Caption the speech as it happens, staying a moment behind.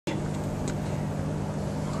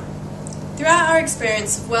Throughout our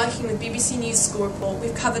experience of working with BBC News School Report,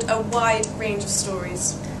 we've covered a wide range of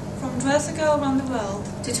stories. From Dress a Girl Around the World,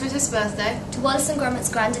 to Twitter's birthday, to Wallace and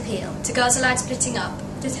Gromit's Grand Appeal, to Girls Aloud splitting up,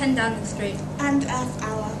 to 10 Downing Street, and Earth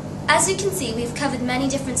Hour. As you can see, we've covered many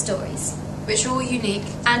different stories, which are all unique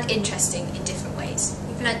and interesting in different ways.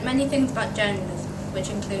 We've learnt many things about journalism, which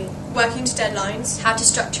include working to deadlines, how to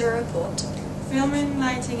structure a report, filming,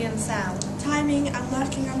 lighting and sound, timing and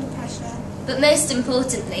working under pressure, but most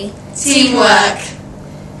importantly, teamwork.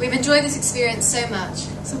 We've enjoyed this experience so much.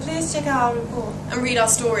 So please check out our report and read our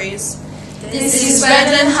stories. This is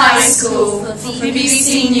Redland High School for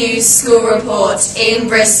BBC News School Report in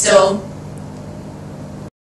Bristol.